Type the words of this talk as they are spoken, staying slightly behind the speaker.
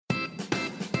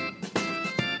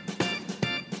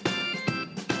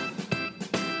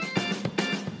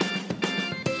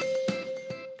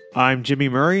I'm Jimmy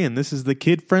Murray, and this is the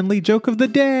kid-friendly joke of the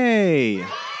day.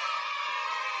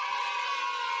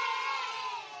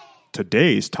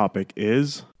 Today's topic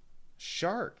is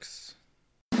sharks.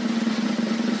 Do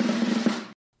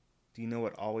you know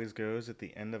what always goes at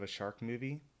the end of a shark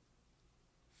movie?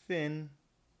 Fin.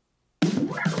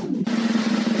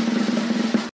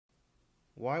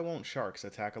 Why won't sharks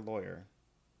attack a lawyer?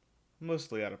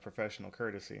 Mostly out of professional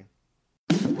courtesy.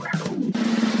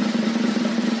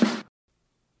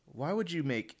 Why would you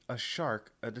make a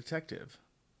shark a detective?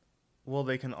 Well,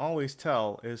 they can always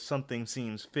tell if something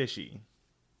seems fishy.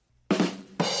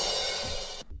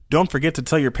 Don't forget to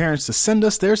tell your parents to send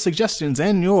us their suggestions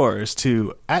and yours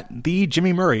to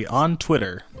 @TheJimmyMurray on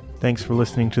Twitter. Thanks for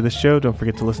listening to this show. Don't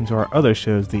forget to listen to our other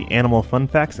shows, the Animal Fun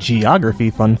Facts,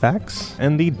 Geography Fun Facts,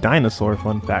 and the Dinosaur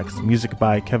Fun Facts. Music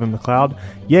by Kevin MacLeod.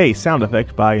 Yay! Sound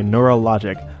effect by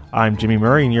Neurologic. I'm Jimmy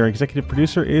Murray, and your executive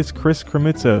producer is Chris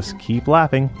Kremitzos. Keep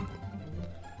laughing.